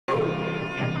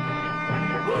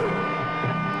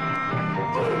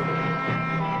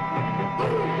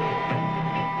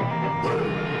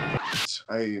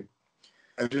I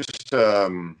just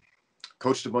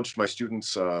coached a bunch of my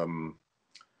students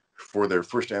for their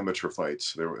first amateur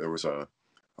fights. There was a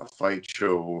fight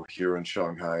show here in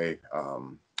Shanghai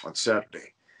on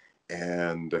Saturday,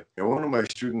 and one of my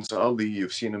students, Ali,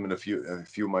 you've seen him in a few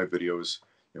of my videos.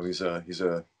 He's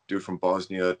a dude from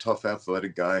Bosnia, tough,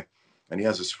 athletic guy, and he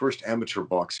has his first amateur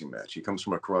boxing match. He comes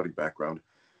from a karate background,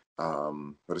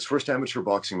 but his first amateur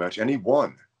boxing match, and he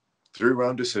won,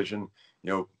 3-round decision.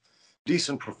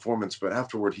 Decent performance, but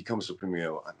afterward he comes up to me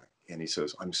and he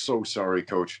says, "I'm so sorry,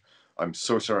 coach. I'm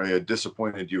so sorry I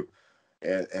disappointed you."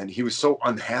 And he was so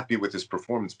unhappy with his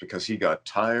performance because he got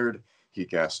tired, he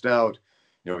gassed out.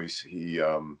 He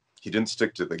didn't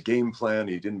stick to the game plan.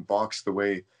 He didn't box the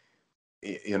way,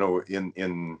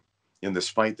 in this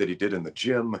fight that he did in the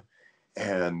gym.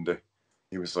 And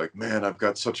he was like, "Man, I've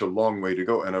got such a long way to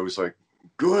go." And I was like,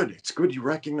 "Good. It's good you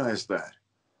recognize that.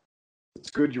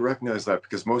 It's good you recognize that,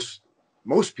 because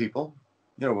most people,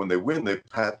 when they win, they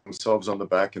pat themselves on the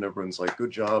back and everyone's like, 'Good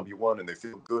job, you won,' and they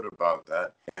feel good about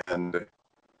that. And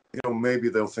maybe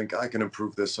they'll think, I can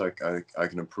improve this, I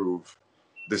can improve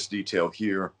this detail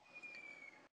here."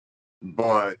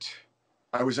 But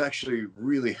I was actually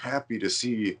really happy to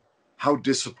see how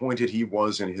disappointed he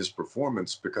was in his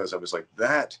performance, because I was like,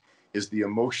 that is the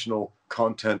emotional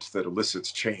content that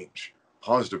elicits change,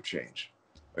 positive change.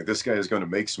 Like, this guy is going to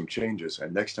make some changes,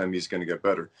 and next time he's going to get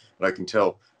better. And I can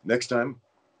tell next time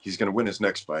he's going to win his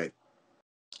next fight,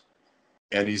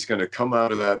 and he's going to come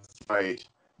out of that fight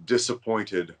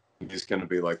disappointed. He's going to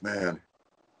be like, "Man,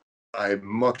 I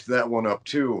mucked that one up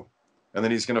too." And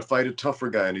then he's going to fight a tougher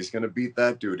guy, and he's going to beat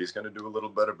that dude. He's going to do a little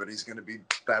better, but he's going to be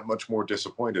that much more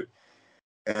disappointed.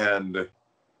 And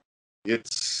it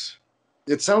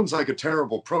sounds like a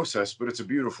terrible process, but it's a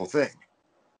beautiful thing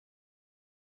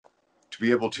to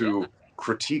be able to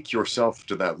critique yourself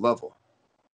to that level.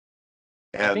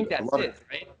 And I think that's it,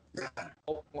 right?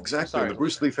 Yeah, exactly. And the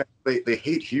Bruce Lee fans, they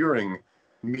hate hearing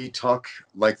me talk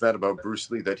like that about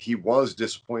Bruce Lee, that he was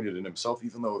disappointed in himself,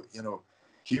 even though,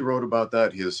 he wrote about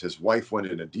that. His wife went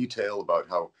into detail about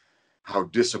how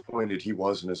disappointed he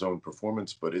was in his own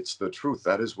performance. But it's the truth.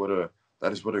 That is what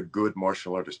a good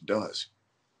martial artist does.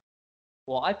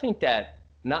 Well, I think that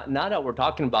now that we're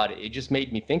talking about it, it just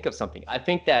made me think of something. I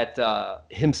think that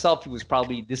himself, he was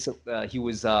probably he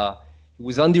was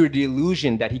under the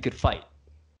illusion that he could fight,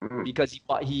 because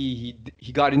he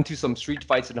got into some street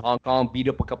fights in Hong Kong, beat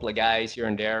up a couple of guys here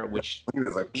and there, which he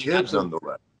was a kid,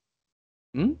 nonetheless.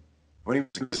 When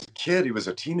he was a kid, he was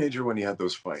a teenager when he had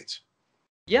those fights.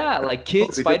 Yeah, like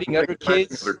kids fighting other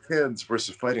kids. Other kids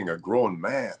versus fighting a grown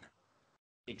man.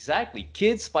 Exactly,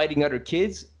 kids fighting other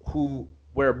kids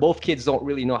where both kids don't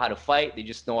really know how to fight. They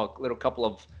just know a little couple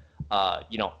of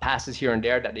passes here and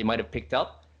there that they might have picked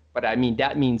up. But I mean,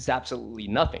 that means absolutely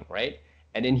nothing, right?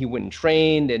 And then he went and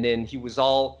trained, and then he was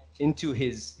all into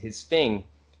his thing,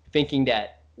 thinking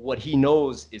that what he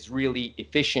knows is really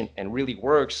efficient and really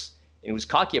works, and he was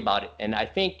cocky about it. And I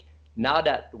think now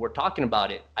that we're talking about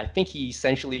it, I think he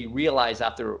essentially realized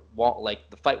after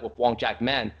the fight with Wong Jack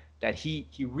Man that he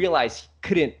realized he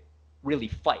couldn't really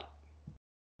fight.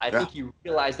 I think he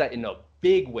realized that in a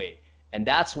big way, and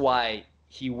that's why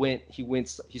he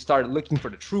started looking for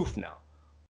the truth now,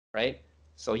 right?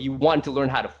 So he wanted to learn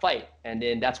how to fight, and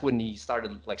then that's when he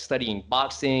started studying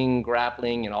boxing,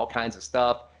 grappling, and all kinds of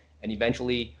stuff. And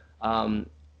eventually,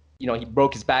 he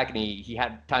broke his back, and he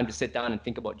had time to sit down and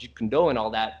think about Jeet Kune Do and all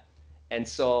that. And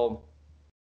so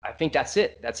I think that's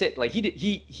it. Like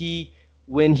he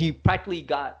when he practically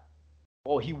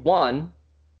he won,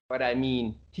 but I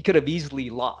mean, he could have easily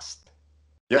lost.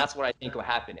 Yeah. That's what I think will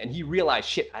happen. And he realized,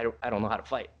 shit, I don't know how to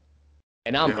fight.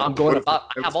 And I'm going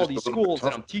about, I have all these schools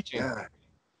that I'm teaching,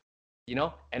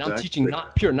 and I'm teaching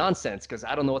not pure nonsense because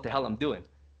I don't know what the hell I'm doing.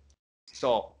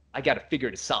 So I got to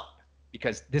figure this out,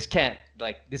 because this can't,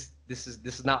 this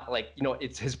is not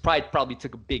it's his pride probably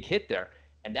took a big hit there.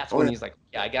 And that's when he's like,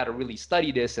 I got to really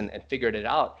study this and figured it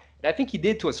out. And I think he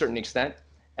did to a certain extent.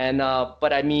 And,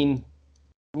 but I mean,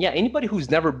 anybody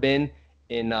who's never been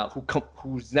in,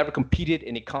 who's never competed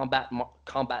in a combat,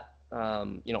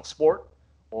 sport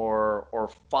or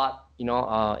fought, in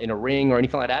a ring or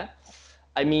anything like that.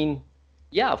 I mean,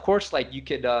 of course, you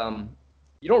could,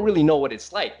 you don't really know what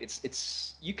it's like.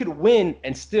 You could win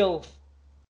and still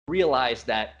realize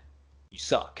that you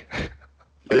suck.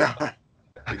 Yeah,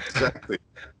 exactly.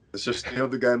 It's just,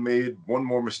 the guy made one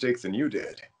more mistake than you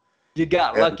did. You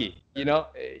got lucky,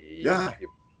 Yeah.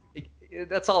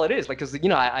 That's all it is. Because,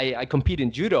 I compete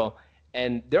in judo,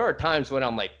 and there are times when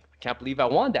I'm like, I can't believe I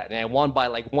won that. And I won by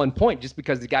 1 point just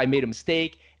because the guy made a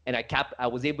mistake, and I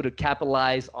was able to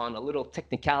capitalize on a little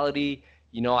technicality,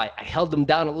 You know, I held them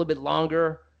down a little bit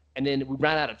longer, and then we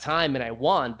ran out of time and I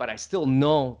won, but I still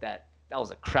know that that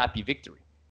was a crappy victory.